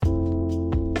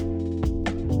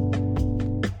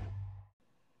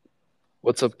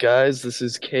What's up, guys? This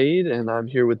is Cade, and I'm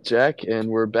here with Jack, and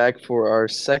we're back for our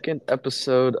second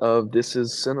episode of This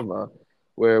is Cinema,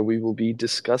 where we will be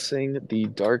discussing the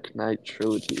Dark Knight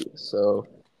trilogy. So,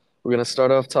 we're gonna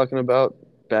start off talking about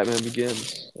Batman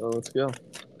Begins. So, let's go.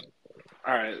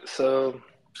 All right, so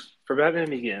for Batman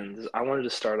Begins, I wanted to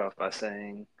start off by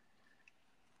saying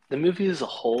the movie as a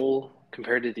whole,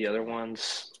 compared to the other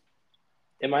ones,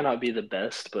 it might not be the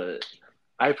best, but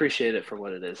I appreciate it for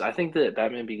what it is. I think that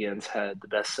Batman Begins had the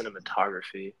best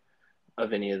cinematography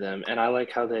of any of them, and I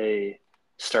like how they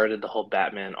started the whole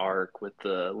Batman arc with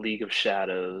the League of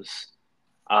Shadows.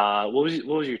 What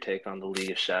was your take on the League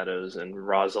of Shadows and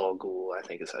Ra's al Ghul? I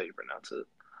think is how you pronounce it.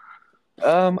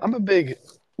 I'm a big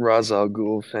Ra's al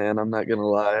Ghul fan, I'm not gonna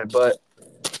lie, but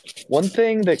one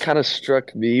thing that kind of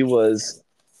struck me was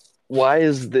why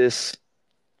is this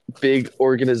big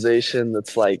organization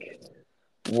that's like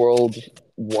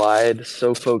worldwide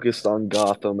so focused on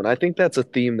Gotham, and I think that's a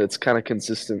theme that's kind of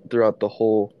consistent throughout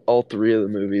all three of the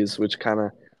movies, which kind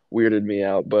of weirded me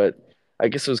out, but I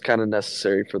guess it was kind of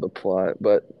necessary for the plot.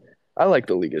 But I like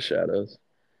the League of Shadows.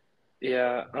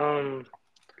 Yeah,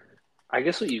 I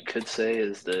guess what you could say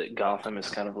is that Gotham is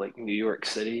kind of like New York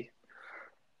City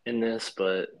in this,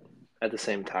 but at the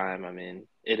same time, I mean,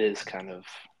 it is kind of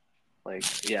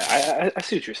like, yeah, I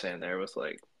see what you're saying there with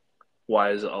like,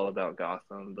 why is it all about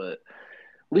Gotham? But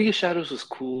League of Shadows was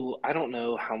cool. I don't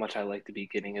know how much I liked the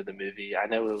beginning of the movie. I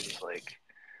know it was like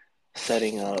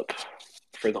setting up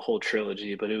for the whole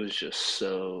trilogy, but it was just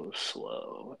so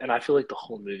slow. And I feel like the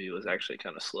whole movie was actually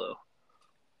kind of slow.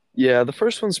 Yeah, the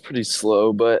first one's pretty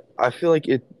slow, but I feel like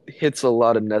it hits a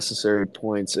lot of necessary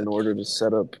points in order to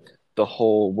set up the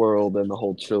whole world and the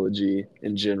whole trilogy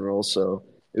in general, so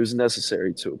it was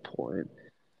necessary to a point.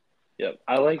 Yep.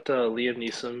 I liked Liam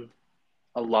Neeson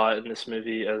a lot in this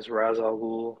movie as Ra's al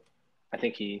Ghul. I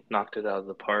think he knocked it out of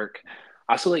the park.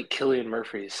 I also like Cillian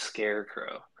Murphy's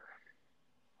Scarecrow.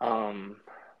 Um,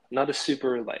 Not a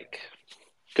super like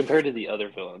compared to the other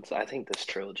villains. I think this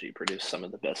trilogy produced some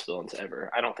of the best villains ever.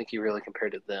 I don't think you really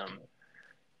compared to them,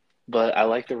 but I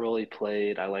liked the role he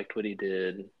played. I liked what he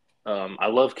did. I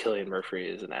love Cillian Murphy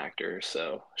as an actor,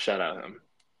 so shout out him.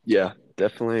 Yeah,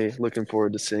 definitely looking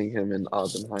forward to seeing him in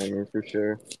Oppenheimer for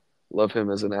sure. Love him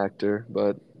as an actor,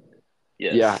 but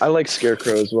yeah, I Yes, like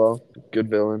Scarecrow as well. Good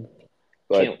villain.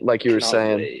 But can't like you were cannot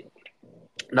saying, wait.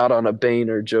 not on a Bane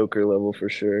or Joker level for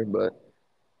sure, but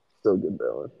still good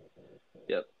villain.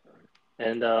 Yep.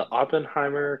 And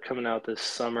Oppenheimer coming out this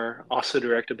summer, also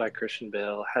directed by Christian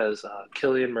Bale, has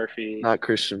Cillian Murphy, Not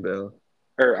Christian Bale,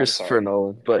 or I'm Christopher sorry,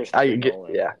 Nolan. But I Christopher get,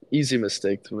 Nolan. yeah, easy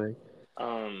mistake to make.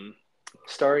 Um,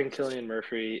 Starring Cillian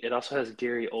Murphy. It also has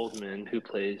Gary Oldman, who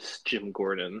plays Jim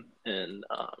Gordon in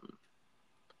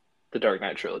the Dark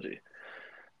Knight trilogy.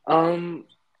 Um,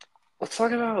 let's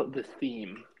talk about the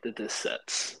theme that this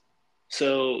sets.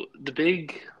 So, the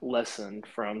big lesson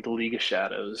from the League of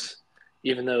Shadows,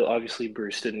 even though obviously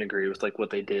Bruce didn't agree with like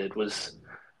what they did, was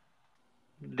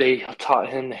they taught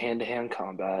him the hand-to-hand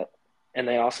combat, and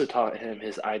they also taught him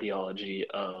his ideology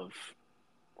of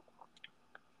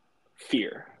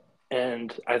fear.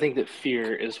 And I think that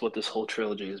fear is what this whole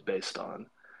trilogy is based on.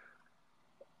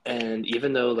 And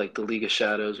even though like the League of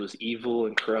Shadows was evil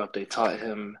and corrupt, they taught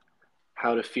him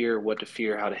how to fear, what to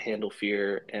fear, how to handle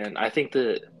fear. And I think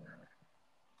that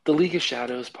the League of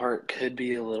Shadows part could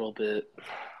be a little bit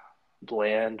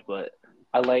bland, but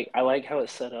I like how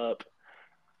it's set up.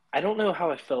 I don't know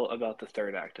how I felt about the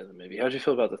third act of the movie. How'd you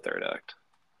feel about the third act?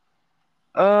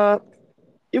 Uh,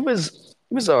 it was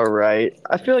all right.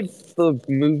 I feel like the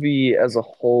movie as a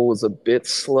whole was a bit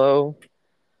slow,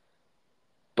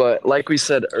 but like we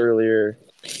said earlier,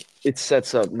 it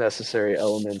sets up necessary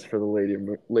elements for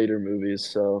the later movies.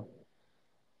 So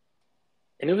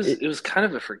And it was it, it was kind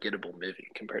of a forgettable movie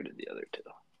compared to the other two.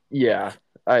 yeah,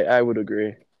 I would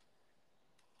agree.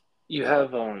 You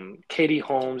have Katie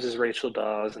Holmes as Rachel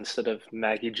Dawes instead of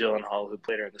Maggie Gyllenhaal, who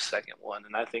played her in the second one,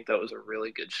 and I think that was a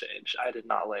really good change. I did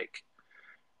not like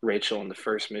Rachel in the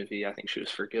first movie. I think she was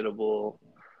forgettable.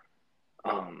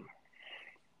 Um,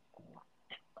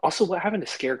 Also, what happened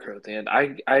to Scarecrow at the end?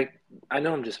 I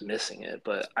know I'm just missing it,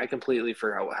 but I completely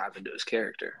forgot what happened to his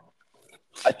character.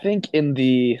 I think in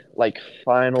the like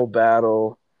final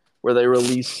battle where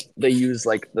they use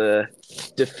like the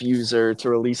diffuser to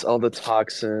release all the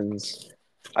toxins.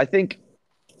 I think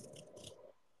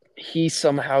he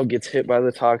somehow gets hit by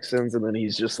the toxins and then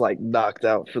he's just like knocked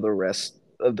out for the rest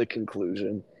of the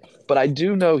conclusion. But I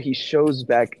do know he shows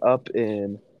back up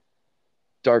in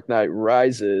Dark Knight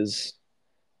Rises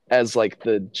as like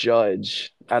the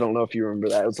judge. I don't know if you remember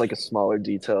that. It was like a smaller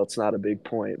detail. It's not a big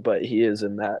point, but he is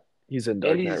in that. He's in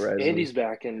Dark Knight Andy's Rises. Andy's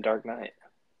back in Dark Knight.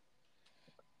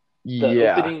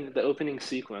 Yeah. The opening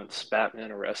sequence,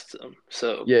 Batman arrests him.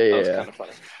 So Yeah, that yeah, was yeah. kind of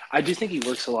funny. I do think he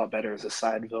works a lot better as a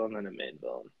side villain than a main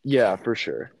villain. Yeah, for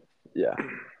sure. Yeah.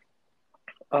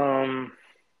 Um,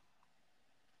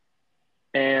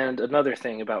 and another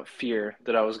thing about fear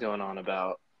that I was going on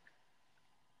about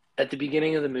at the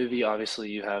beginning of the movie, obviously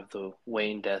you have the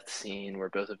Wayne death scene where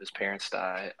both of his parents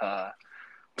die.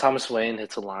 Thomas Wayne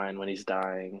hits a line when he's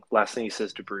dying. Last thing he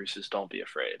says to Bruce is "Don't be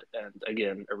afraid," and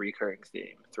again, a recurring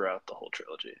theme throughout the whole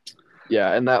trilogy.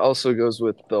 Yeah, and that also goes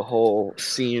with the whole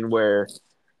scene where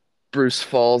Bruce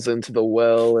falls into the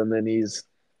well and then he's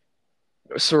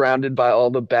surrounded by all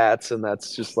the bats, and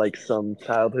that's just like some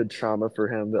childhood trauma for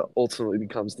him that ultimately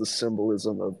becomes the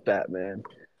symbolism of Batman.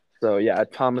 So yeah,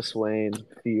 Thomas Wayne,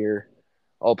 Fear,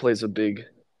 all plays a big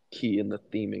key in the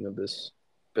theming of this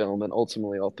film, and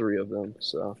ultimately all three of them.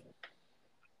 So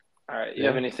All right, you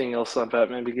have yeah, anything else on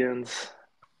Batman Begins?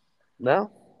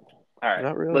 no, All right,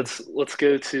 not really. let's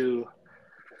go to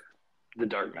The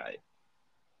Dark Knight.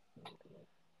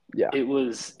 Yeah,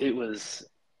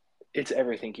 It's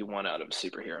everything you want out of a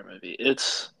superhero movie.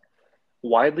 It's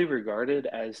widely regarded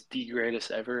as the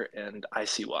greatest ever, and I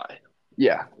see why.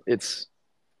 yeah, it's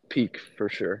peak for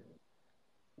sure.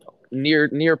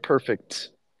 Near perfect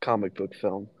comic book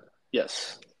film.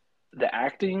 Yes, the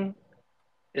acting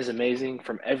is amazing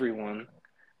from everyone.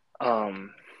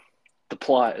 Um, the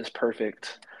plot is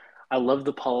perfect. I love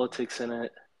the politics in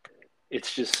it.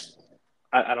 It's just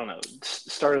I don't know.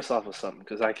 Start us off with something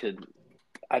because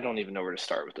I don't even know where to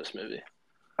start with this movie.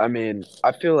 I mean,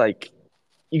 I feel like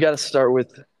you got to start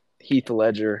with Heath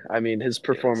Ledger. I mean, his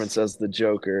performance Yes. as the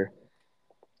Joker,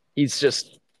 he's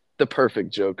just the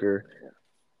perfect Joker.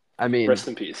 I mean, Rest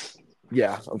in peace.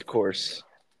 yeah, of course.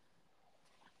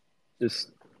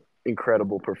 Just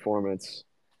incredible performance.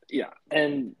 Yeah,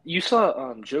 and you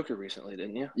saw Joker recently,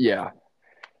 didn't you? Yeah.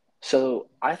 So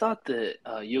I thought that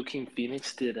Joaquin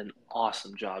Phoenix did an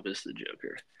awesome job as the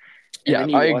Joker, Yeah,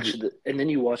 I agree. and then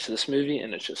you watch this movie,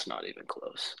 and it's just not even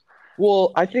close.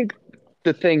 Well, I think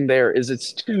the thing there is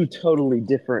it's two totally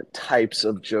different types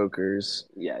of Jokers.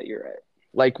 Yeah, you're right.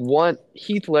 Like one,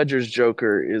 Heath Ledger's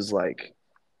Joker is like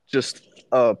just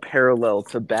a parallel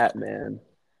to Batman.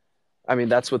 I mean,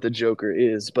 that's what the Joker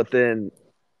is. But then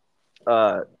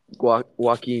uh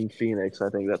Joaquin Phoenix, I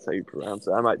think that's how you pronounce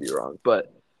it. I might be wrong,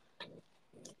 but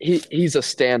he's a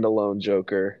standalone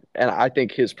Joker, and I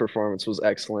think his performance was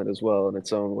excellent as well in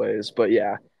its own ways. But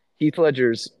yeah, Heath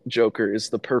Ledger's Joker is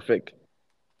the perfect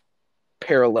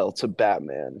parallel to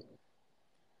Batman.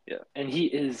 Yeah, and he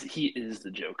is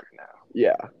the Joker now.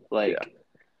 Yeah, yeah, Like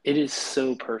it is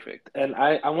so perfect. And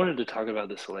I wanted to talk about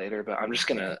this later, but I'm just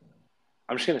gonna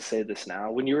say this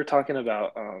now. When you were talking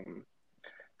about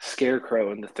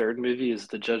Scarecrow in the third movie as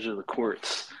the judge of the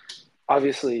courts,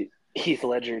 obviously Heath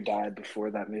Ledger died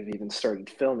before that movie even started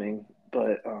filming,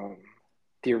 but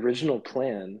the original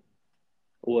plan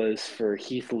was for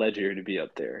Heath Ledger to be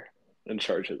up there in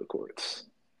charge of the courts.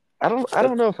 I don't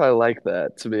That know if I like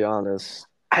that, to be honest.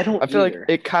 I don't I feel like either.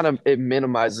 it kind of it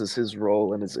minimizes his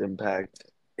role and his impact.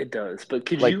 It does, but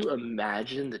could Like, you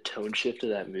imagine the tone shift of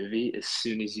that movie as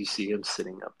soon as you see him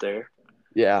sitting up there?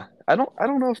 yeah, I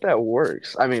don't know if that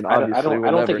works. I mean, obviously I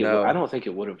we'll don't never think it would I know. don't think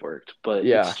it would have worked, but it's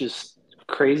Yeah, just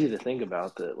crazy to think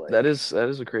about that. Like, that is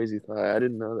a crazy thought. I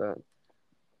didn't know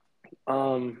that.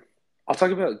 um, I'll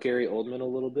talk about Gary Oldman a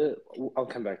little bit. I'll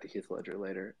come back to Heath Ledger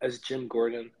later. As Jim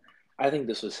Gordon, I think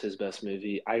this was his best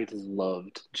movie. I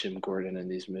loved Jim Gordon in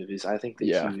these movies. I think that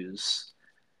Yeah,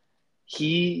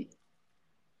 he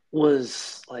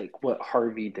was like what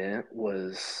Harvey Dent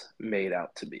was made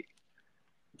out to be.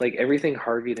 Like everything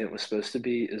Harvey Dent was supposed to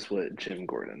be is what Jim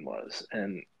Gordon was.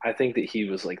 And I think that he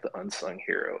was like the unsung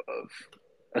hero of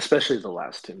especially the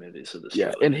last two movies of this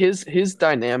yeah, and trilogy. his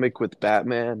dynamic with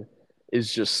Batman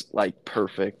is just like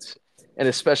perfect, and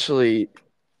especially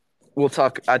we'll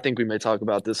talk. I think we may talk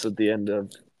about this at the end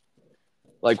of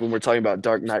like when we're talking about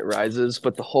Dark Knight Rises,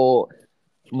 but the whole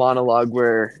monologue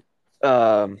where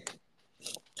um,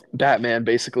 Batman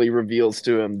basically reveals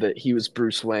to him that he was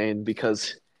Bruce Wayne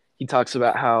because he talks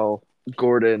about how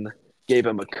Gordon gave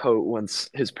him a coat once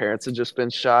his parents had just been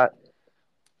shot.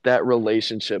 That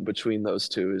relationship between those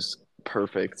two is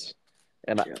perfect,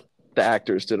 and Yeah. the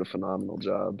actors did a phenomenal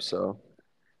job. So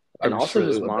I And just also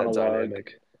really love that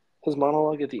dynamic. his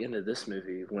monologue at the end of this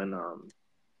movie when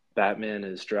Batman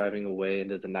is driving away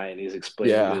into the night and he's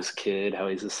explaining to Yeah, his kid how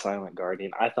he's a silent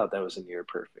guardian. I thought that was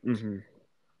hmm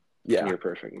yeah. near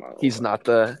perfect He's monologue. not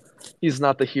the he's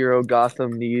not the hero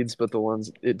Gotham needs, but the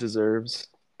ones it deserves.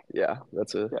 Yeah,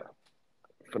 that's a Yeah.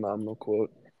 phenomenal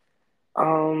quote.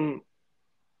 Um,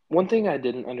 one thing I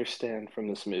didn't understand from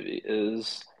this movie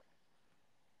is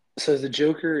So the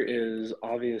Joker is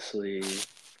obviously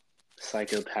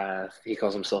psychopath. He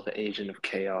calls himself an agent of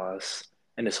chaos,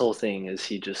 and his whole thing is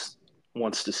he just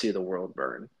wants to see the world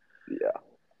burn. Yeah.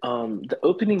 The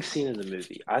opening scene of the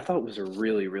movie I thought was a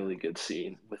really, really good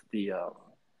scene with the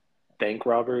bank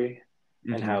robbery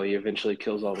and Hmm. how he eventually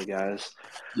kills all the guys.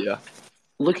 Yeah.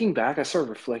 Looking back, I started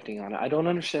reflecting on it. I don't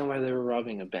understand why they were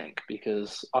robbing a bank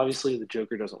because obviously the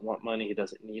Joker doesn't want money, he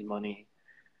doesn't need money.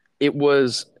 It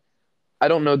was, I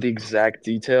don't know the exact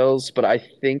details, but I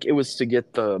think it was to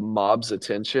get the mob's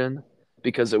attention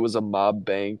because it was a mob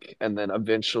bank, and then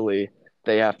eventually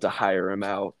they have to hire him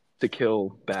out to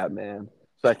kill Batman.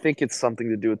 So I think it's something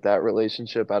to do with that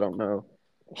relationship. I don't know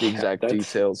the Yeah, exact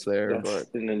details there, that's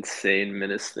but an insane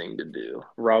menace thing to do.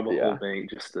 Rob a whole yeah,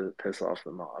 bank just to piss off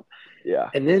the mob. yeah.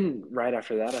 And then right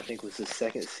after that, I think was the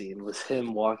second scene was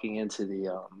him walking into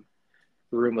the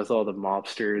room with all the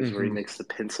mobsters where he Hmm. makes the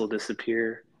pencil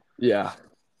disappear. Yeah.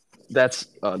 That's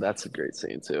a great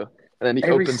scene too. And then he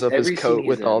Every opens up his every scene coat he's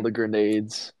with all in, the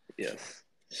grenades. yes,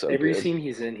 So every good. scene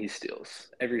he's in, he steals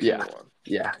every Yeah. single one.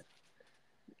 Yeah.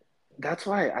 That's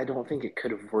why I don't think it could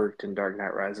have worked in Dark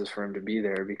Knight Rises for him to be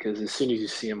there because as soon as you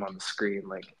see him on the screen,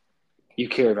 like you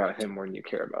care about him more than you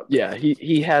care about Yeah, Bane.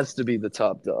 he has to be the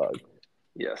top dog for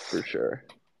Yes. sure.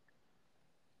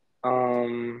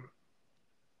 Um.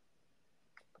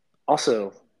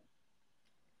 Also,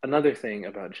 another thing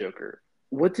about Joker.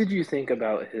 What did you think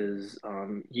about his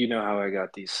 "You know how I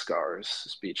got these scars"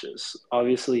 speeches?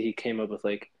 Obviously, he came up with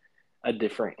like a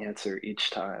different answer each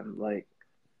time. Like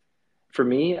for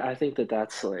me, I think that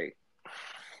that's like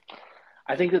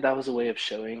I think that that was a way of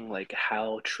showing like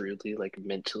how truly like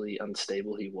mentally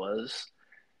unstable he was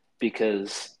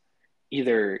because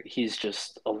either he's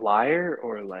just a liar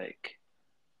or like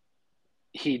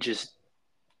he just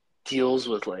deals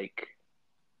with like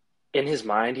in his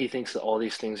mind he thinks that all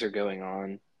these things are going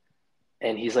on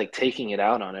and he's like taking it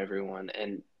out on everyone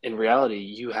and in reality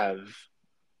you have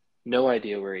no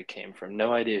idea where he came from,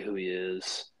 no idea who he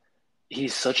is.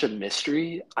 He's such a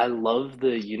mystery. I love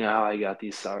the you know how I got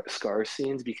these scar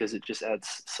scenes because it just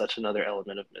adds such another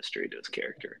element of mystery to his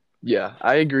character. Yeah,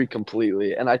 I agree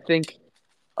completely. And I think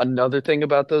another thing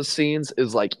about those scenes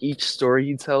is like each story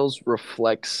he tells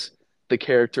reflects the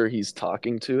character he's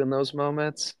talking to in those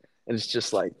moments. And it's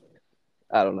just like,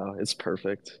 I don't know, it's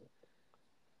perfect.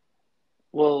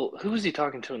 Well, who was he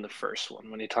talking to in the first one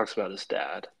when he talks about his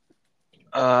dad?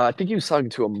 I think he was talking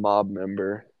to a mob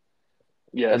member,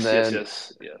 and Yes, yes, then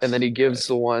yes, and then yes. he You're right. gives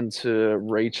the one to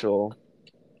Rachel,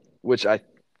 which I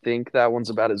think that one's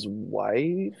about his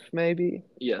wife, maybe.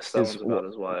 Yes, that His one's about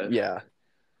his wife. yeah.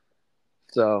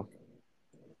 So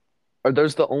are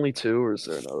those the only two, or is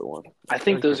there another one? I I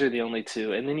think think those are the only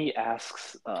two. And then he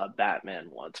asks Batman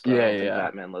once, but I yeah, don't yeah, think yeah,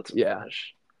 Batman lets him yeah.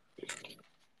 finish.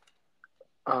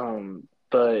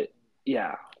 But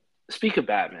yeah, speak of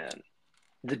Batman,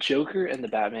 the Joker and the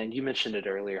Batman, you mentioned it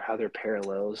earlier, how they're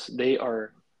parallels. They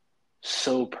are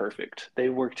so perfect. They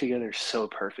work together so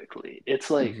perfectly. It's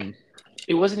Hmm. like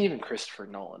it wasn't even Christopher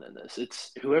Nolan in this.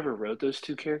 It's whoever wrote those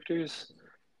two characters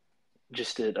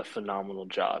just did a phenomenal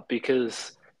job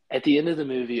because at the end of the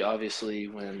movie, obviously,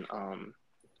 when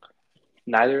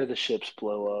neither of the ships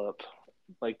blow up,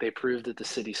 like they prove that the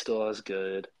city still has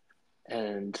good,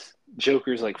 and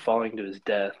Joker's like falling to his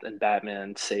death, and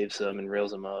Batman saves him and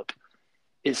rails him up.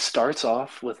 It starts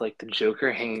off with like the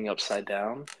Joker hanging upside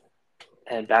down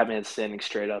and Batman standing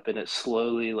straight up, and it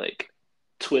slowly like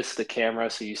twists the camera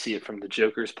so you see it from the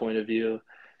Joker's point of view,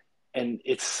 and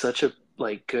it's such a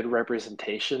like good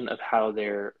representation of how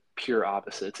they're pure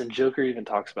opposites. And Joker even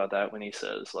talks about that when he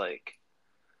says like,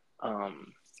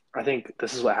 um, I think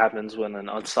this is what happens when an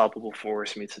unstoppable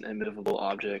force meets an immovable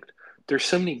object. There's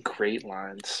so many great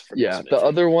lines from this Yeah, the movie.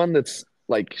 other one that's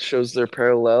like shows their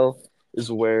parallel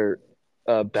is where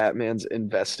Batman's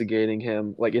investigating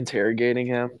him, like interrogating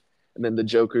him, and then the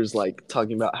Joker's like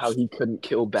talking about how he couldn't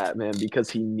kill Batman because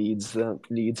he needs him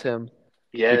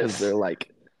because they're Yes,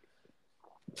 like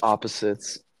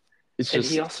opposites. It's and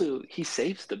he just also he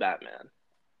saves the Batman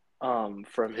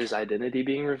from his identity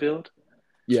being revealed,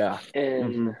 yeah. Hmm.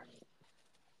 and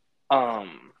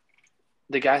um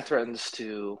the guy threatens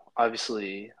to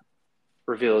obviously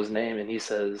reveal his name, and he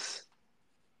says,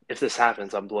 "If this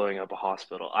happens, I'm blowing up a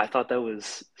hospital." I thought that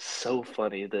was so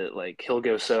funny that like he'll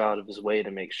go so out of his way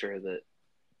to make sure that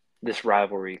this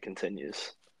rivalry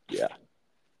continues. Yeah.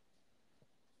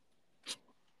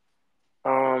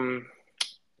 Um,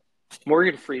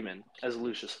 Morgan Freeman as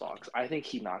Lucius Fox, I think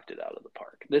he knocked it out of the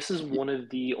park. This is one of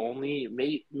the only,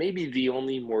 maybe the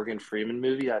only Morgan Freeman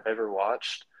movie I've ever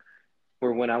watched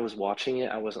where when I was watching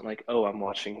it, I wasn't like, oh, I'm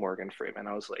watching Morgan Freeman.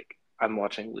 I was like, I'm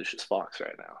watching Lucius Fox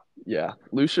right now. Yeah,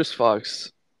 Lucius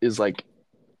Fox is like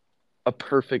a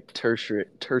perfect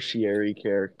tertiary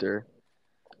character.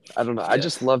 I don't know. I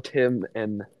just Yes. loved him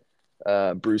and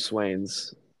Bruce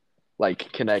Wayne's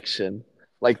like connection,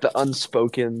 like the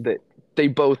unspoken that they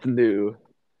both knew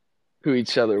who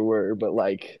each other were, but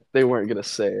like they weren't gonna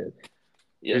say it.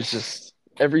 It was Yes. just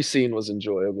every scene was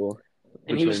enjoyable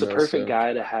And he was between the those perfect two.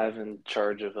 guy to have in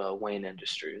charge of Wayne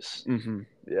Industries.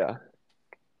 Yeah,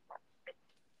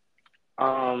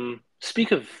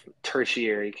 Speak of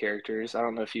tertiary characters. I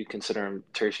don't know if you consider him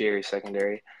tertiary,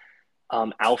 secondary.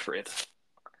 Alfred.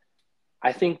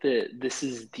 I think that this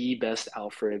is the best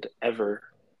Alfred ever.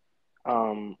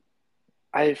 Um,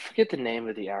 I forget the name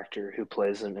of the actor who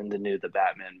plays him in the new The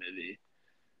Batman movie,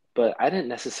 but I didn't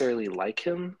necessarily like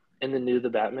him in the new The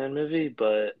Batman movie,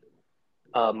 but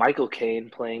Michael Caine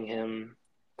playing him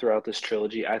throughout this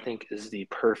trilogy, I think is the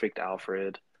perfect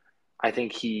Alfred. I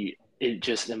think it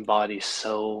just embodies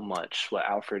so much what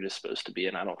Alfred is supposed to be,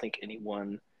 and I don't think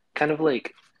anyone kind of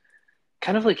like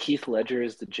kind of like Heath Ledger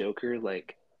is the Joker,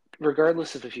 like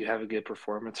regardless of if you have a good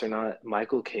performance or not,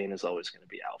 Michael Caine is always going to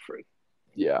be Alfred.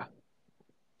 yeah.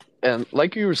 And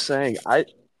like you were saying, I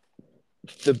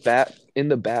the bat in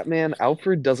the Batman,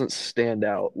 Alfred doesn't stand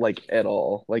out like at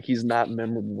all. Like he's not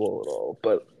memorable at all.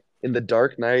 But in the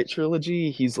Dark Knight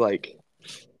trilogy, he's like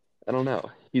I don't know.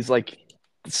 He's like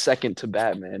second to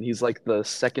Batman. He's like the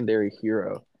secondary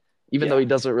hero, even though Yeah, he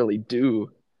doesn't really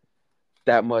do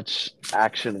that much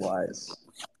action wise.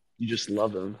 You just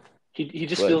love him. he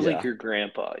just But feels like yeah, your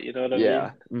grandpa. You know what I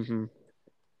yeah. mean?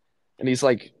 And he's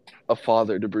like a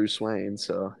father to Bruce Wayne.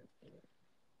 So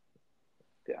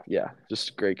Yeah. yeah, just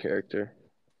a great character.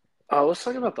 Let's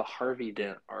talk about the Harvey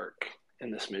Dent arc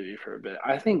in this movie for a bit.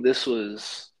 I think this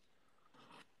was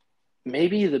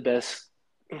maybe the best.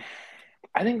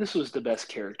 I think this was the best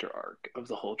character arc of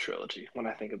the whole trilogy when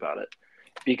I think about it,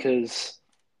 because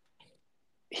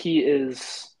he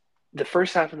is the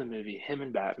first half of the movie. Him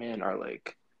and Batman are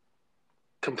like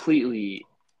completely,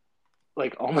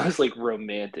 like almost like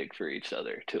romantic for each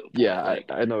other to a Yeah, point.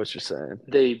 Like I know what you're saying.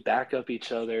 they back up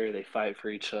each other, they fight for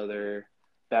each other.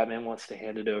 Batman wants to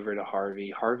hand it over to Harvey.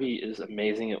 Harvey is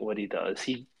amazing at what he does.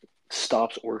 He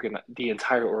stops the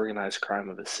entire organized crime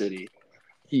of a city.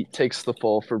 He takes the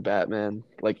fall for Batman,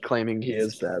 like claiming he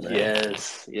is Batman.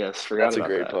 Yes, yes, forgot That's a about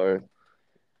great that. part.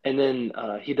 And then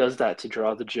he does that to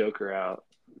draw the Joker out.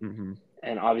 hmm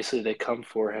And obviously they come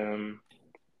for him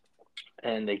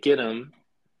and they get him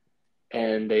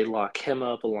and they lock him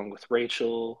up along with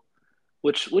Rachel.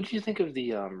 Which what do you think of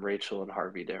the Rachel and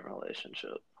Harvey Dent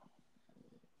relationship?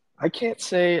 I can't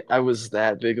say I was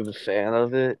that big of a fan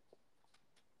of it,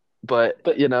 but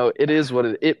But you know, it is what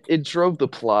it drove the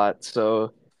plot,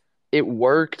 so it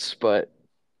worked, but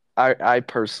I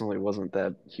personally wasn't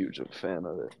that huge of a fan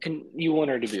of it. and you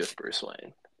want her to be with Bruce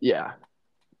Wayne. Yeah,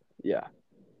 yeah.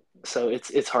 So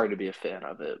it's hard to be a fan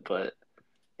of it, but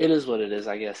it is what it is,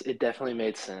 I guess. It definitely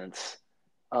made sense.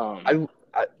 Um, I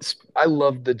I, I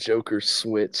love the Joker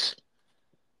switch.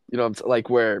 You know, like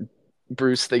where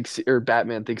Bruce thinks or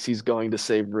Batman thinks he's going to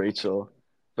save Rachel,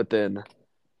 but then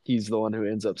he's the one who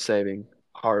ends up saving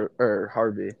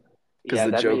Harvey because yeah,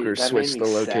 the Joker that made switched me the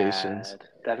locations. sad.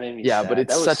 That made me Yeah, but sad.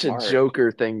 it's That was such a smart.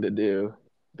 Joker thing to do.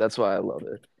 That's why I love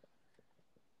it.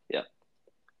 Yep.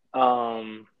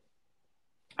 Um,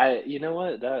 I you know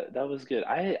what? That was good.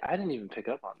 I didn't even pick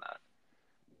up on that.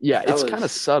 Yeah, That it's kind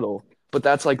of was subtle, but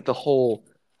that's like the whole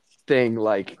thing,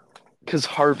 like, because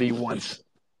Harvey wants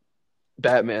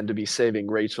Batman to be saving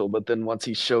Rachel, but then once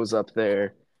he shows up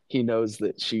there, he knows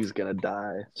that she's gonna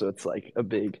die. So it's like a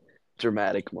big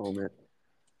dramatic moment.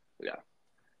 yeah.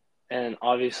 And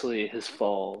obviously his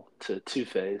fall to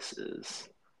Two-Face is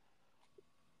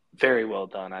very well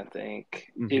done, I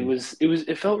think. hmm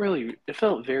It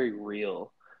felt very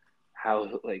real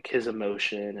how like his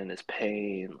emotion and his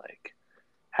pain, like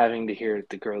having to hear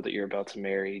the girl that you're about to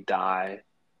marry die.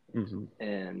 hmm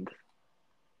And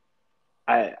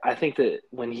I think that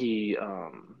when he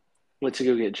went to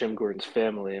go get Jim Gordon's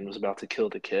family and was about to kill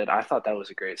the kid, I thought that was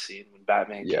a great scene when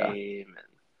Batman Yeah, came and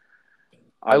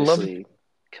I love obviously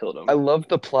killed I him. love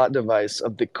the plot device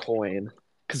of the coin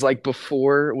because like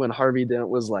before when Harvey Dent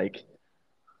was like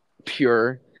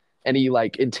pure and he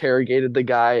like interrogated the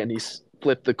guy and he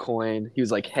flipped the coin. He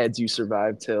was like, heads, you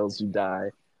survive, tails, you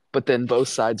die. But then both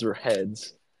sides were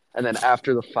heads. And then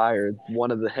after the fire,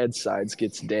 one of the head sides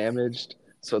gets damaged.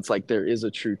 So it's like there is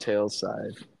a true tails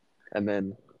side. And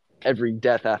then every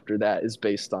death after that is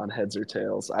based on heads or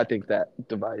tails. I think that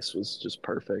device was just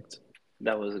perfect.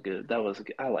 That was a good,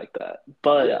 I like that.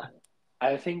 But Yeah.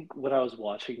 I think when I was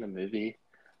watching the movie,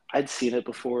 I'd seen it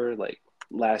before, like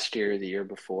last year or the year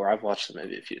before. I've watched the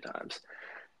movie a few times,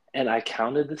 and I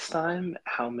counted this time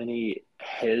how many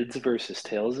heads versus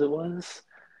tails it was,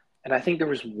 and I think there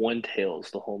was one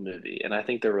tails the whole movie, and I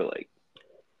think there were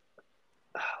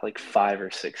like five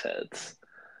or six heads.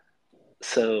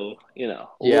 So,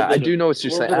 Yeah, I do know what a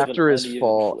you're little saying. bit of an uneven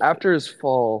footing. After his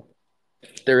fall,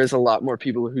 there is a lot more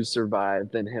people who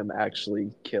survive than him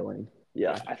actually killing.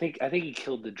 Yeah. Yeah, I think he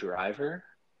killed the driver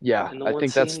Yeah, in the I one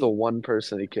think that's the scene. one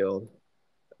person he killed.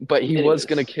 But he was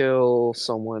gonna Anyways, kill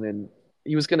someone and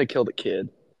he was gonna kill the kid.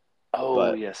 oh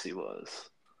But yes, he was.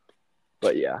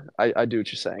 yeah, I do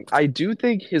what you're saying. I do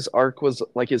think his arc was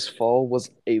like his fall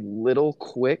was a little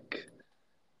quick,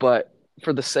 but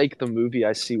for the sake of the movie,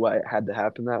 I see why it had to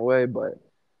happen that way. But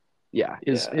yeah,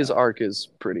 his Yeah. arc is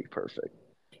pretty perfect.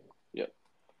 Yep.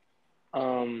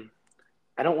 Um,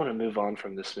 I don't want to move on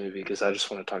from this movie because I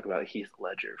just want to talk about Heath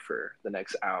Ledger for the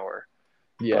next hour.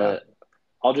 Yeah, But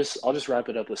I'll just wrap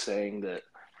it up with saying that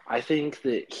I think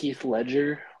that Heath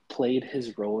Ledger played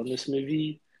his role in this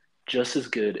movie just as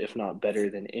good, if not better,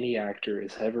 than any actor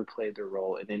has ever played their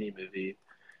role in any movie.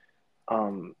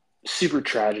 Um, Super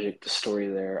tragic the story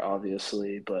there,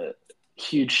 obviously, but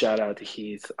huge shout out to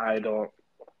Heath. I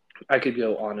could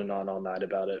go on and on all night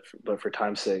about it, but for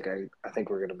time's sake, I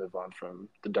think we're going to move on from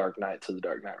The Dark Knight to The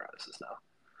Dark Knight Rises now.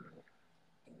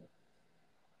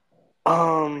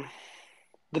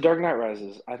 The Dark Knight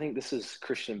Rises. I think this is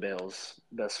Christian Bale's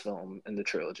best film in the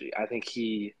trilogy. I think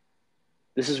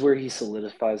this is where he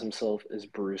solidifies himself as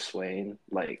Bruce Wayne,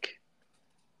 like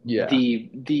yeah,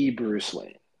 the Bruce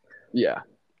Wayne. yeah.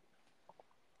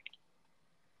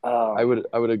 Um, I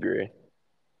would agree.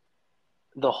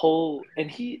 the whole and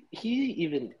he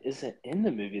even isn't in the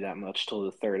movie that much till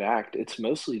the third act. It's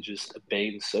mostly just a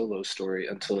Bane solo story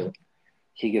until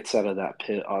he gets out of that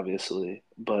pit, obviously.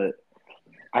 But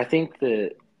I think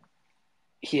that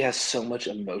he has so much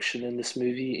emotion in this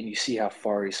movie, and you see how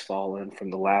far he's fallen from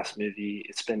the last movie.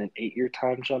 It's been an 8 year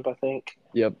time jump, I think.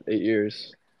 Yep, 8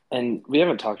 years. And we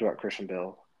haven't talked about Christian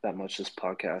Bale that much this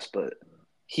podcast, but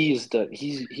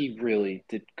he really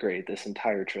did great this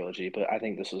entire trilogy, but I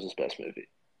think this was his best movie.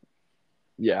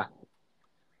 Yeah,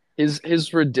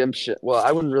 his redemption. Well,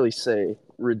 I wouldn't really say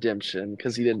redemption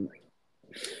because he didn't.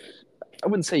 I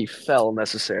wouldn't say he fell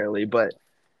necessarily, but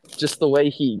just the way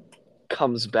he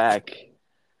comes back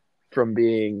from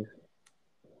being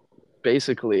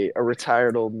basically a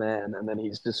retired old man and then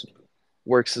he's just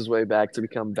works his way back to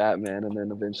become Batman and then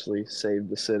eventually save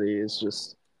the city is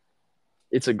just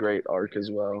it's a great arc as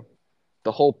well.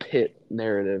 The whole pit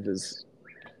narrative is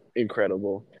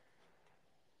incredible.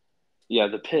 Yeah,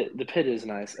 the pit is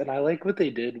nice. And I like what they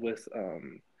did with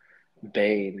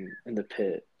Bane in the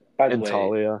pit. By the And way,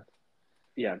 Talia.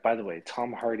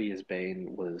 Tom Hardy as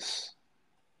Bane was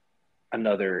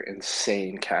another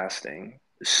insane casting.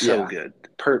 So Yeah. good.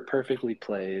 Perfectly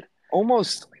played.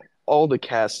 Almost all the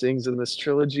castings in this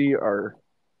trilogy are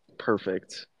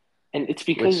perfect, And it's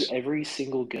because which every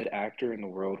single good actor in the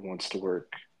world wants to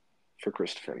work for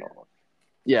Christopher Nolan.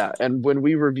 yeah, and when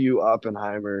we review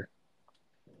Oppenheimer,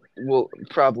 we'll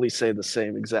probably say the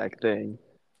same exact thing.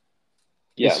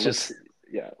 Yeah, It's let's just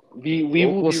yeah. We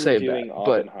will we'll be save that. reviewing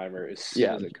But Oppenheimer as soon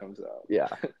yeah, as it comes out. yeah.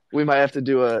 We might have to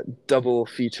do a double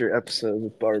feature episode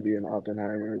with Barbie and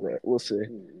Oppenheimer, but we'll see.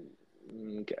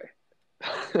 Okay.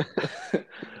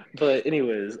 But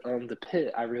anyways, the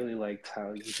pit, I really liked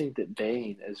how you think that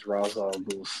Bane is Ra's al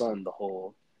Ghul's son the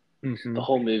Hmm.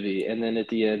 whole movie, and then at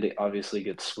the end it obviously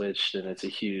gets switched, and it's a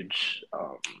huge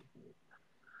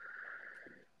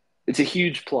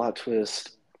plot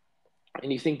twist,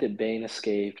 and you think that Bane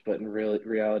escaped, but in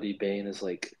reality, Bane is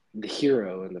like the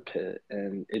hero in the pit,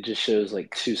 and it just shows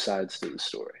like two sides to the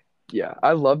story. Yeah,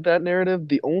 I love that narrative.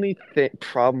 The only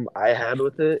problem I had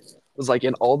with it was like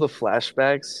in all the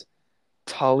flashbacks,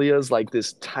 Talia's like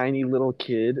this tiny little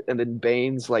kid, and then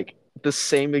Bane's like the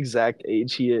same exact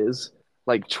age he is,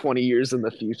 like 20 years in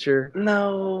the future.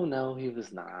 No, no, he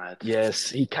was not. Yes,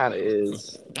 he kind of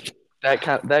is. That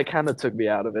kind of took me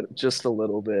out of it just a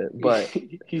little bit. But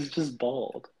He's just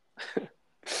bald.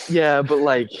 yeah, but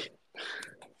like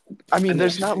I I mean, know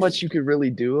there's what you not mean. much you could really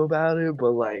do about it,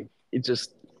 but like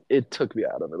it took me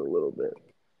out of it a little bit.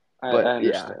 I But yeah,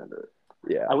 understand it.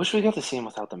 yeah, I wish we got to see him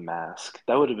without the mask.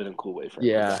 That would have been a cool way for him to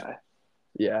yeah, die.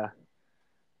 yeah.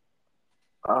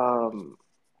 Um,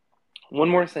 One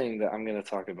more thing that I'm gonna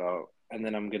talk about, and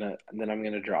then I'm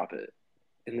gonna drop it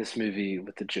in this movie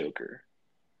with the Joker.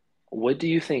 What do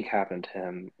you think happened to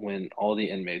him when all the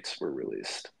inmates were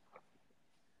released?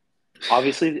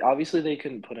 Obviously, they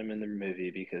couldn't put him in the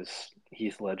movie because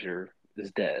Heath Ledger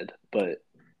is dead, but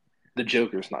the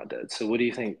Joker's not dead. So what do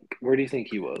you think? Where do you think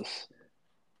he was?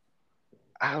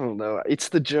 I don't know. It's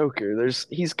the Joker.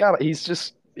 He's probably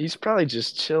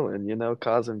just chilling,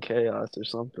 causing chaos or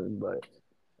something, but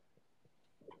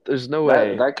there's no That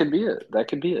way. that could be it. That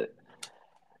could be it.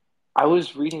 I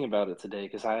was reading about it today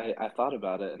because I thought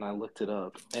about it and I looked it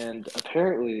up. And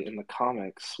apparently, in the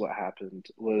comics, what happened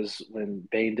was when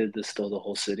Bane did this Still the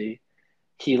Whole City,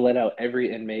 he let out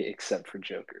every inmate except for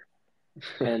Joker.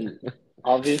 And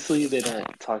obviously, they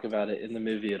don't talk about it in the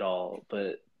movie at all,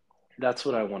 but that's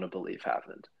what I want to believe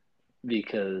happened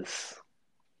because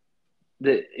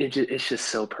it's just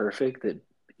so perfect that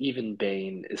even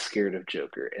Bane is scared of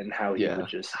Joker and how he would Yeah,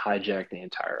 just hijack the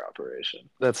entire operation.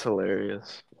 that's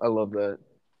hilarious. I love that.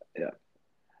 Yeah.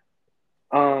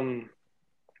 Um,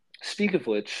 Speak of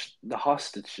which, the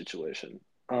hostage situation.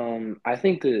 I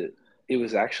think that it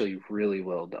was actually really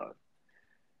well done.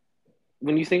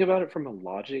 When you think about it from a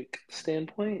logic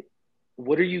standpoint,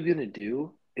 what are you going to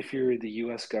do if you're the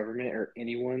US government or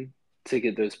anyone to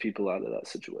get those people out of that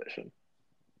situation?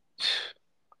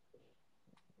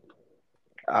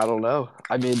 I don't know.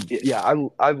 I mean, Yeah, yeah,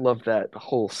 I love that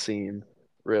whole scene,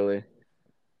 really.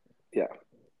 yeah.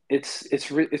 It's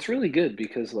really good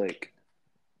because like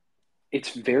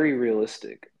it's very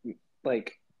realistic.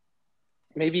 Like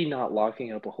maybe not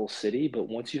locking up a whole city, but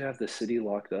once you have the city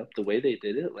locked up, the way they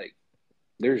did it, like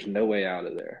there's no way out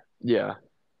of there. Yeah,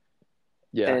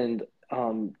 yeah. And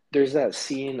there's that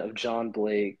scene of John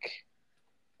Blake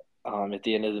at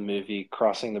the end of the movie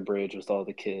crossing the bridge with all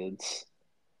the kids,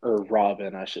 or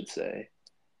Robin, I should say.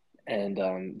 And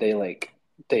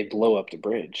they blow up the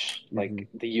bridge Hmm. like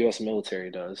the U.S. military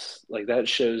does. Like that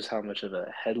shows how much of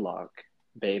a headlock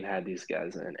Bane had these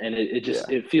guys in, and it just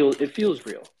Yeah. it feels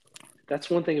real. That's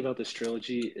one thing about this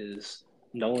trilogy is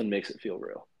Nolan makes it feel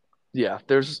real. Yeah,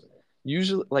 there's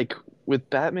usually like with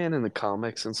Batman in the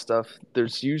comics and stuff,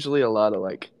 there's usually a lot of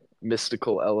like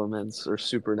mystical elements or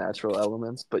supernatural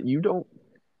elements, but you don't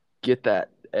get that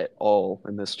at all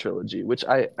in this trilogy, which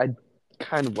I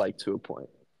kind of like to a point.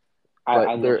 But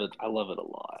I love there it. I love it a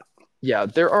lot. yeah,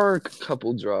 there are a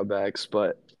couple drawbacks,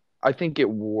 but I think it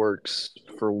works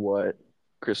for what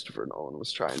Christopher Nolan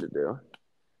was trying to do.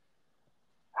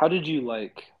 How did you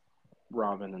like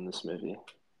Robin in this movie?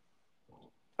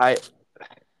 I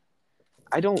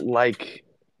I don't like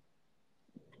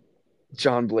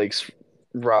John Blake's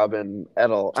Robin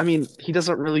at all. I mean, he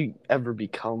doesn't really ever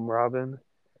become Robin,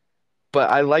 but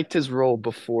I liked his role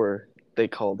before they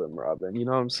called him Robin. You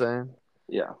know what I'm saying?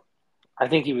 Yeah, I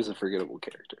think he was a forgettable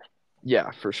character.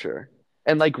 Yeah, for sure.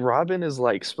 And like Robin is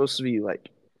like supposed to be like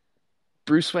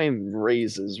Bruce Wayne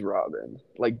raises Robin.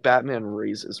 Like Batman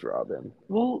raises Robin.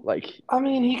 Well, Like I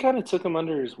mean, he kind of took him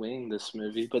under his wing this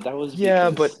movie, but that was yeah,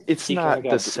 but because it's not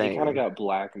the he kind of same. got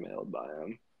blackmailed by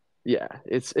him. Yeah,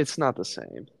 it's not the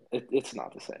same. It's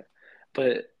not the same.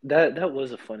 But that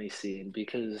was a funny scene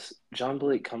because John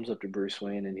Blake comes up to Bruce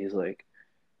Wayne and he's like,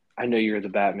 "I know you're the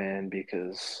Batman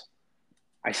because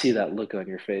I see that look on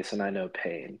your face and I know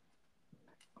pain."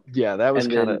 Yeah, that was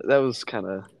And kind of then that was kind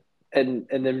of and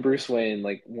then Bruce Wayne,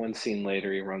 like one scene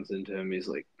later, he runs into him. He's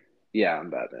like, "Yeah, I'm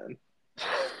Batman."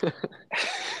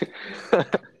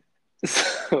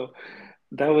 So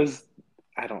that was,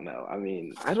 I don't know. I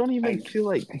mean, I don't even I feel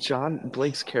like I John guess.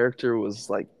 Blake's character was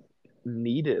like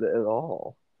needed at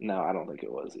all. No, I don't think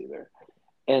it was either.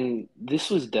 And this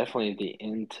was definitely the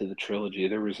end to the trilogy.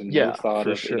 There was no Yeah, thought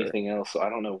for of sure. anything else, so I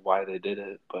don't know why they did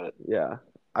it, but Yeah.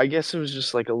 I guess it was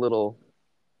just like a little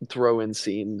throw-in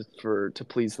scene for to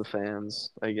please the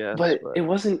fans, I guess. But it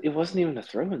wasn't even a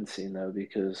throw-in scene though,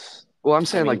 because well, I'm I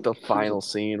saying like mean the he was final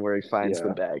scene where he finds the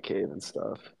yeah, Batcave and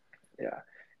stuff. yeah.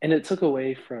 And it took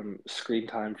away from screen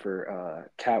time for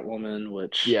Catwoman,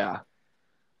 which Yeah,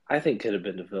 I think could have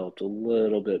been developed a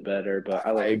little bit better, but I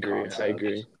I like the agree. I concept.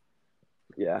 agree.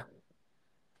 Yeah.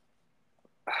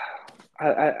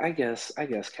 I guess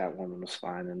Catwoman was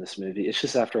fine in this movie. It's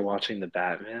just after watching the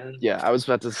Batman. Yeah, I was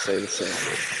about to say the same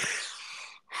thing.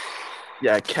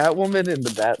 Yeah, Catwoman in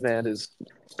the Batman is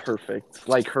perfect.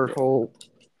 Like her Yeah, whole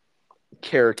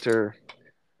character,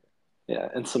 yeah,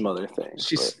 and some other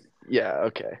things, but yeah,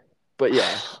 okay. But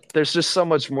yeah, there's just so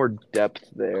much more depth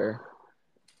there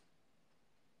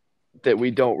that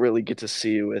we don't really get to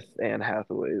see with Anne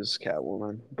Hathaway's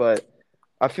Catwoman. But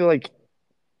I feel like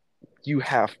you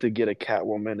have to get a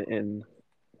Catwoman in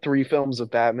three films of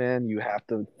Batman. You have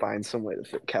to find some way to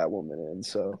fit Catwoman in.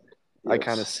 So I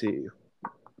kind of yes. see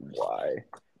why.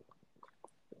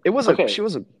 It wasn't. Okay, She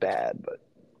wasn't bad, but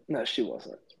no, she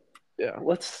wasn't. yeah.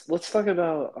 Let's talk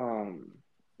about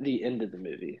the end of the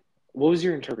movie. What was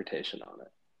your interpretation on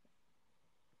it?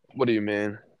 What do you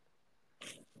mean?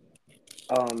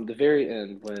 The very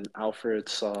end when Alfred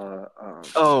saw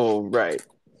Oh, right.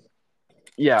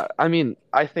 yeah, I mean,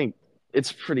 I think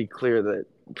it's pretty clear that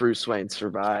Bruce Wayne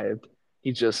survived.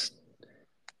 He just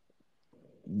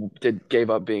did gave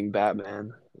up being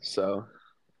Batman. So,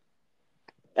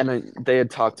 and they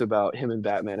had talked about him and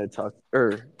Batman had talked,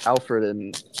 or Alfred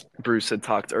and Bruce had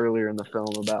talked earlier in the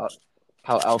film about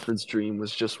how Alfred's dream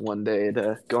was just one day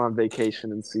to go on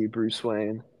vacation and see Bruce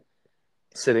Wayne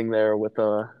sitting there with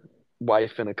a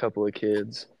wife and a couple of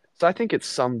kids. So I think it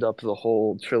summed up the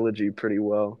whole trilogy pretty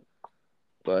well,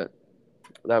 but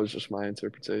that was just my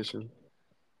interpretation.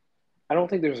 I don't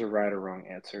think there's a right or wrong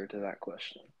answer to that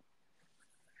question.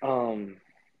 Um,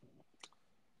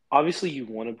 Obviously, you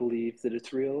want to believe that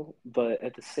it's real, but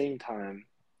at the same time,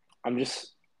 I'm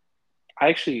just, I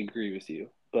actually agree with you,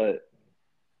 but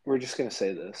we're just going to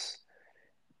say this.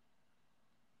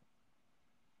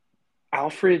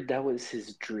 Alfred, that was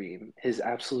his dream, his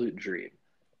absolute dream.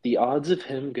 The odds of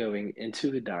him going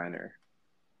into a diner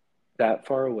that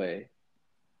far away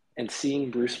and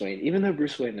seeing Bruce Wayne, even though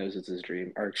Bruce Wayne knows it's his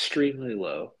dream, are extremely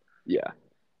low. Yeah.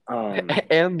 Um,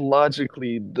 And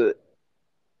logically the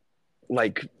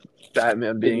like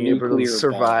Batman the being able to nuclear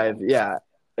survive, bomb. yeah,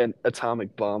 an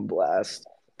atomic bomb blast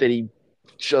that he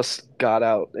just got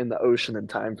out in the ocean in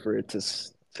time for it to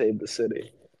save the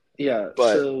city. Yeah,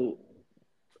 But so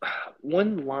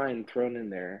one line thrown in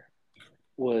there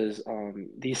was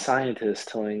these scientists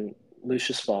telling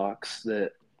Lucius Fox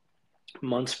that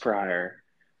months prior,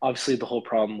 obviously the whole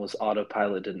problem was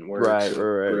autopilot didn't work, right, so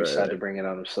right, Bruce right, had to right. bring it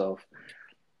on himself.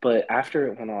 But after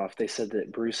it went off, they said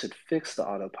that Bruce had fixed the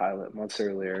autopilot months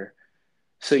earlier.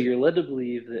 So you're led to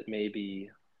believe that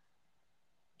maybe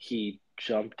he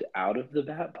jumped out of the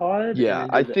bat pod and Yeah,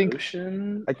 into the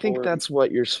ocean, I think or that's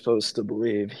what you're supposed to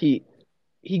believe. He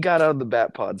got out of the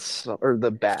bat pod or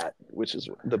the bat, which is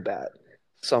the bat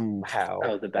somehow,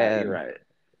 oh, the bat. You're and right.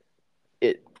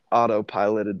 it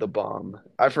autopiloted the bomb.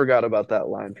 I forgot about that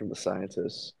line from the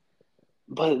scientists.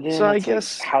 But So then I it's like,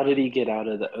 guess, how did he get out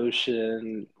of the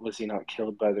ocean? Was he not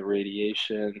killed by the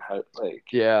radiation? How, like,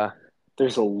 yeah,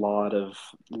 there's a lot of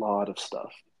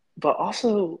stuff. But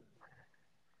also,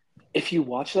 if you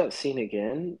watch that scene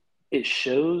again, it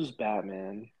shows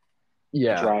Batman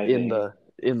yeah, driving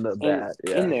in the and bat, in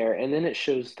yeah, there, and then it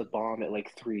shows the bomb at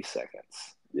like 3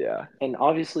 seconds. yeah, And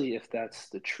obviously, if that's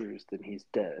the truth, then he's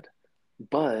dead.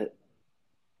 But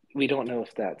we don't know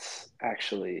if that's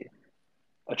actually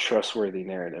a trustworthy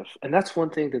narrative. And that's one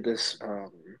thing that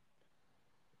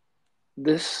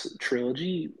this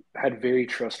trilogy had very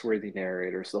trustworthy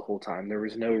narrators the whole time. There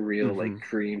was no real like hmm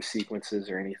dream sequences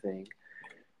or anything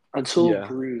until yeah,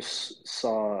 Bruce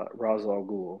saw Ra's al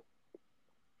Ghul.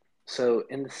 So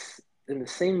in the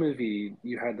same movie,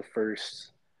 you had the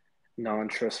first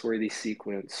non-trustworthy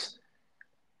sequence,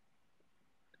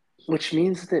 which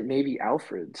means that maybe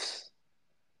Alfred's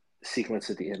sequence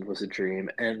at the end was a dream,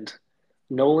 and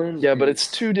Nolan yeah. But it's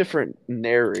is. two different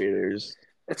narrators.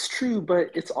 It's true,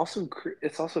 but it's also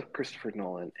Christopher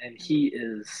Nolan, and he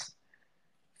is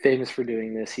famous for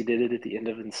doing this. He did it at the end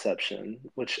of Inception,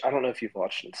 which I don't know if you've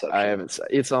watched I Inception. haven't.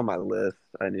 It's on my list.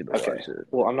 I need to Okay, watch it.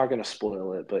 well, I'm not going to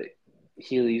spoil it, but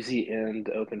he leaves the end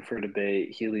open for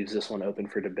debate. He leaves this one open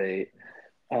for debate.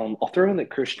 I'll throw in that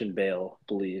Christian Bale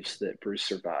believes that Bruce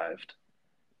survived,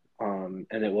 and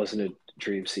it wasn't a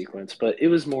dream sequence, but it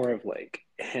was more of like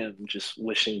him just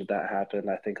wishing that that happened.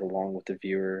 I think along with the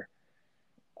viewer.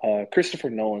 Christopher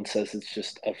Nolan says it's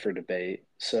just up for debate.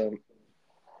 So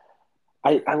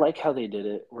I like how they did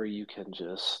it, where you can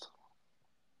just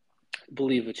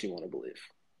believe what you want to believe.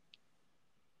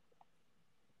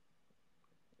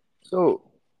 So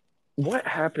what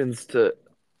happens to?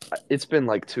 It's been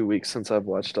like 2 weeks since I've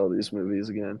watched all these movies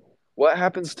again. What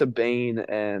happens to Bane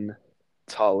and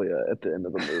Talia at the end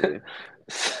of the movie?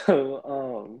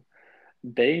 So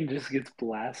Bane just gets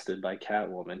blasted by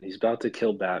Catwoman. He's about to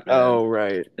kill Batman, Oh,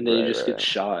 right, and then he right, just gets right.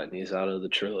 shot, and he's out of the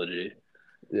trilogy.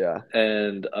 Yeah,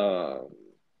 And oh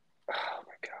my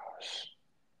gosh,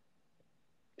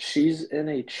 she's in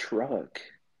a truck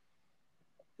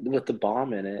with the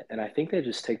bomb in it, and I think they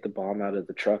just take the bomb out of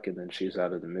the truck, and then she's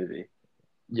out of the movie.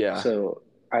 yeah, So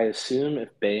I assume if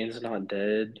Bane's not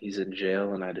dead, he's in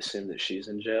jail, and I'd assume that she's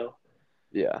in jail.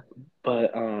 yeah,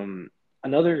 But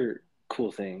another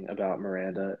cool thing about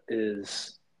Miranda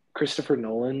is Christopher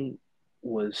Nolan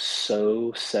was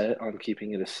so set on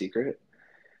keeping it a secret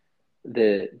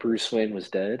that Bruce Wayne was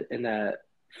dead. And that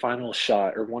final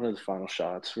shot, or one of the final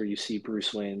shots, where you see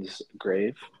Bruce Wayne's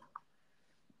grave,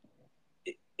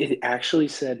 it actually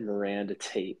said Miranda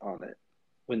Tate on it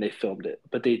when they filmed it,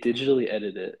 but they digitally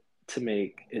edited it to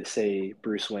make it say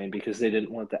Bruce Wayne because they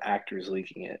didn't want the actors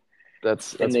leaking it. And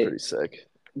that's they pretty sick.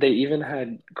 They even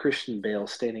had Christian Bale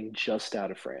standing just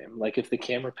out of frame. Like if the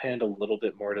camera panned a little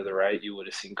bit more to the right, you would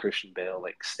have seen Christian Bale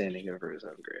like standing over his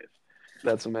own grave.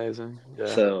 That's amazing. Yeah.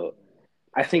 So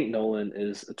I think Nolan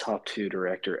is a top two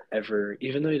director ever,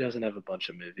 even though he doesn't have a bunch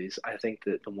of movies. I think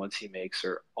that the ones he makes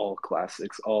are all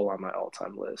classics, all on my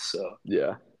all-time list. So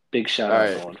Yeah. big shout All out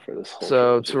right. Nolan for this whole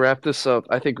So to trilogy. wrap this up,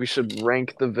 I think we should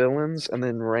rank the villains and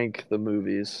then rank the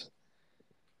movies.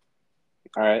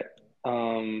 All right.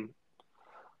 Um,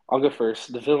 I'll go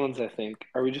first. The villains, I think.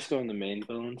 Are we just going the main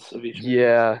villains of each movie?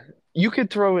 Yeah. You could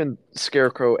throw in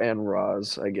Scarecrow and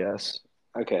Roz, I guess.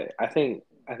 Okay. I think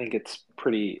it's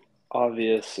pretty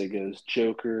obvious. It goes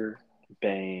Joker,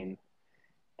 Bane,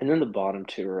 and then the bottom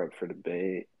two are up for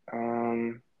debate.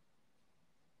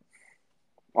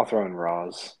 I'll throw in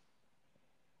Roz.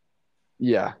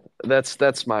 Yeah.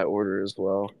 That's my order as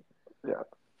well. Yeah.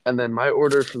 And then my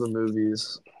order for the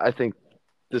movies, I think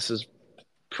this is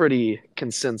pretty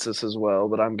consensus as well,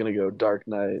 but I'm gonna go Dark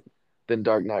Knight, then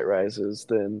Dark Knight Rises,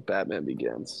 then Batman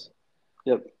Begins.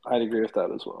 Yep. I'd agree with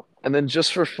that as well. And then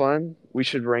just for fun, we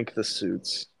should rank the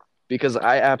suits because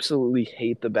I absolutely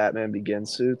hate the Batman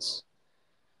Begins suits.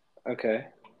 Okay.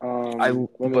 I Let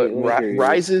but me hear yours.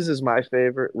 Rises is my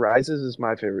favorite. Rises is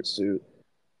my favorite suit.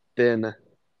 Then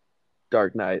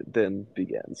Dark Knight, then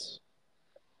Begins.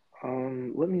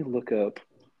 Let me look up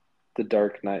the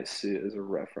Dark Knight suit as a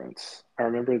reference. I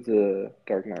remember the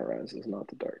Dark Knight Rises, not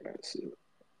the Dark Knight suit.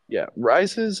 Yeah,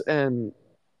 Rises and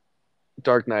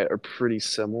Dark Knight are pretty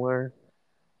similar,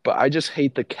 but I just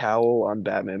hate the cowl on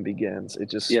Batman Begins. It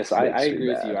just Yes, I makes me agree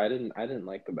with you. mad. I didn't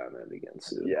like the Batman Begins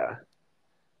suit. Yeah,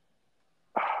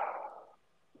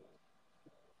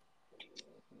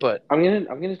 but I'm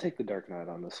gonna take the Dark Knight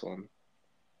on this one.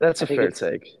 that's I a think fair it's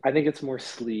take. I think it's more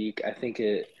sleek. I think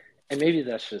it and maybe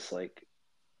that's just like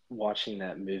watching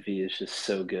that movie is just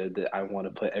so good that I want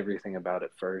to put everything about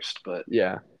it first, but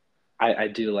Yeah, I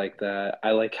do like that.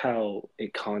 I like how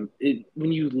it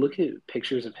when you look at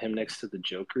pictures of him next to the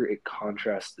Joker, it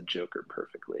contrasts the Joker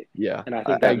perfectly. yeah, And I I,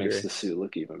 think I that makes agree. the suit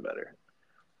look even better.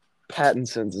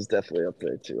 Pattinson's is definitely up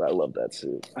there too. I love that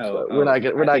suit, Oh, but oh, we're I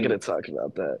not gonna think talk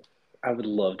about that. I would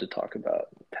love to talk about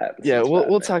Yeah, Pattinson's we'll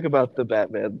Batman. talk about the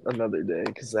Batman another day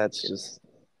because that's Yeah. just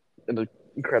an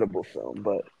incredible film.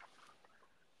 But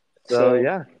so So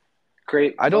yeah,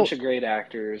 great, I don't. bunch of great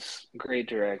actors, great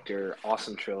director,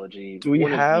 awesome trilogy, Do we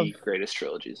one of have the greatest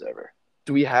trilogies ever.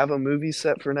 a movie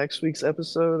set for next week's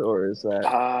episode, or is that?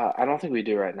 I don't think we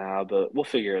do right now, but we'll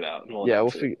figure it out and we'll Yeah, we'll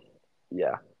announce it. figure.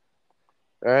 Yeah.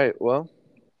 All right. Well,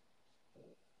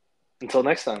 Until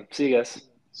next time, see you guys.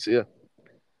 see ya.